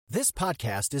This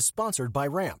podcast is sponsored by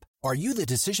Ramp. Are you the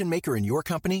decision maker in your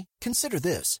company? Consider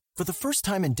this. For the first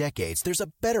time in decades, there's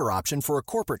a better option for a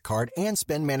corporate card and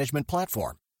spend management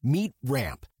platform. Meet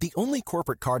Ramp, the only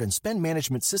corporate card and spend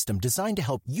management system designed to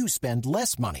help you spend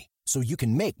less money so you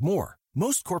can make more.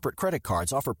 Most corporate credit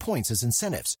cards offer points as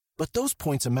incentives, but those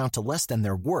points amount to less than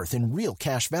their worth in real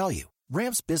cash value.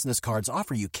 Ramp's business cards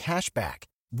offer you cash back,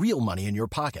 real money in your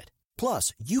pocket.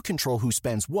 Plus, you control who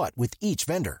spends what with each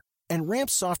vendor. And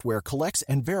Ramp's software collects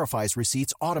and verifies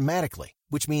receipts automatically,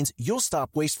 which means you'll stop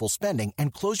wasteful spending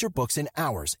and close your books in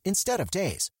hours instead of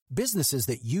days. Businesses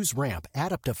that use Ramp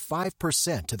add up to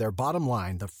 5% to their bottom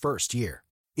line the first year.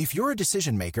 If you're a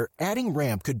decision maker, adding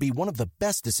Ramp could be one of the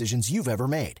best decisions you've ever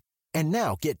made. And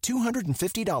now get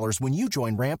 $250 when you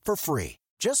join Ramp for free.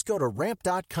 Just go to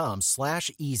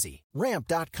ramp.com/easy.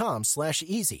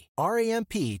 Ramp.com/easy.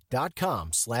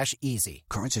 RAMP.com/easy.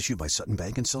 Cards issued by Sutton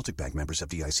Bank and Celtic Bank, members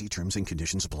FDIC. Terms and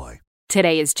conditions apply.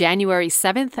 Today is January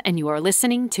 7th, and you are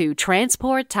listening to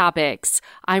Transport Topics.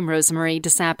 I'm Rosemarie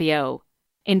DeSapio.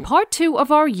 In part 2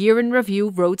 of our Year in Review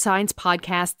Road Signs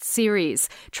podcast series,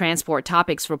 Transport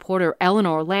Topics reporter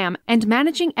Eleanor Lamb and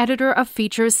managing editor of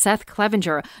Features Seth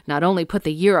Clevenger not only put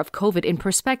the year of COVID in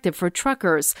perspective for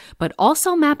truckers, but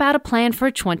also map out a plan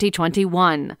for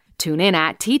 2021. Tune in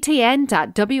at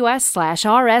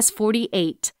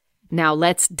ttn.ws/rs48. Now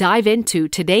let's dive into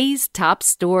today's top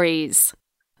stories.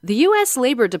 The U.S.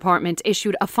 Labor Department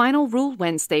issued a final rule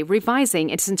Wednesday revising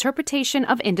its interpretation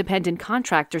of independent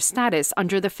contractor status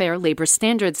under the Fair Labor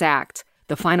Standards Act.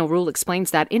 The final rule explains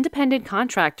that independent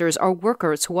contractors are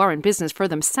workers who are in business for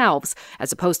themselves,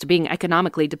 as opposed to being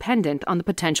economically dependent on the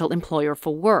potential employer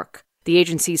for work. The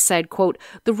agency said, quote,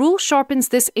 "The rule sharpens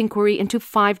this inquiry into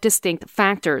 5 distinct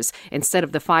factors, instead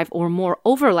of the 5 or more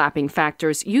overlapping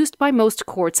factors used by most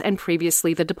courts and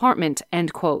previously the department,"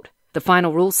 end quote. The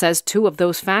final rule says 2 of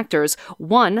those factors,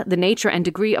 1, the nature and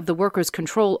degree of the worker's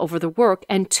control over the work,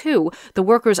 and 2, the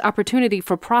worker's opportunity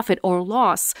for profit or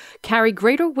loss, carry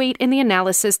greater weight in the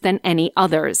analysis than any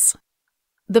others.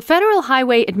 The Federal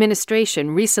Highway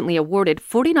Administration recently awarded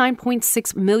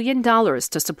 $49.6 million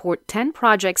to support 10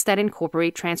 projects that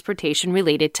incorporate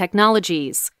transportation-related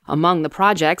technologies. Among the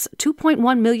projects,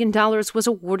 $2.1 million was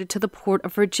awarded to the Port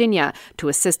of Virginia to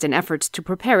assist in efforts to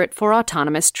prepare it for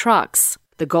autonomous trucks.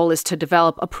 The goal is to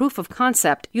develop a proof of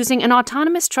concept using an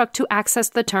autonomous truck to access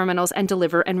the terminals and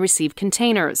deliver and receive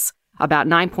containers. About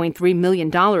 $9.3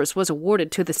 million was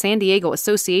awarded to the San Diego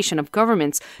Association of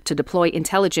Governments to deploy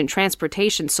intelligent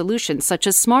transportation solutions such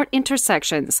as smart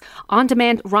intersections,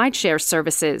 on-demand rideshare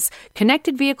services,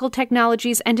 connected vehicle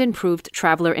technologies, and improved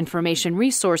traveler information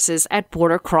resources at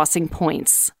border crossing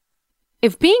points.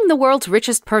 If being the world's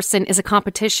richest person is a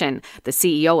competition, the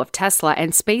CEO of Tesla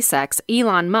and SpaceX,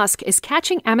 Elon Musk, is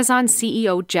catching Amazon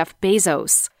CEO Jeff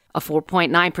Bezos. A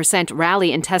 4.9%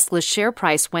 rally in Tesla's share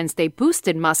price Wednesday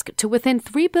boosted Musk to within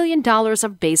 $3 billion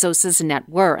of Bezos' net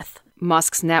worth.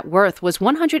 Musk's net worth was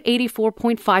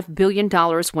 $184.5 billion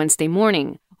Wednesday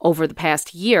morning. Over the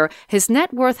past year, his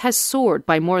net worth has soared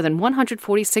by more than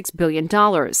 $146 billion.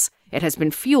 It has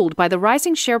been fueled by the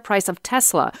rising share price of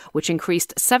Tesla, which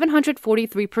increased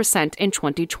 743% in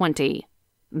 2020.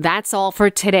 That's all for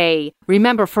today.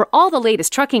 Remember, for all the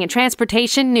latest trucking and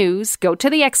transportation news, go to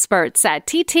the experts at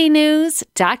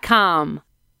ttnews.com.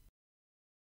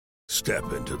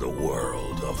 Step into the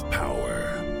world of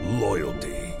power,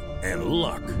 loyalty, and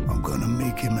luck. I'm gonna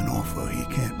make him an offer he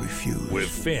can't refuse. With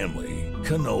family,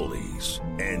 cannolis,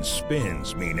 and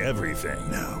spins mean everything.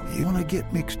 Now, you wanna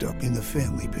get mixed up in the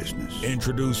family business.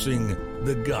 Introducing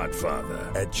The Godfather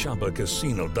at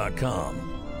ChumbaCasino.com.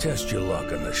 Test your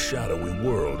luck in the shadowy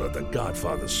world of The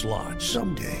Godfather slot.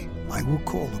 Someday, I will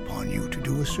call upon you to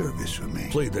do a service for me.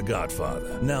 Play The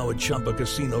Godfather, now at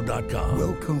ChumbaCasino.com.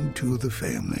 Welcome to the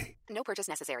family. No purchase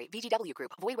necessary. VGW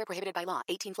Group. Void where prohibited by law.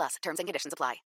 18+. Terms and conditions apply.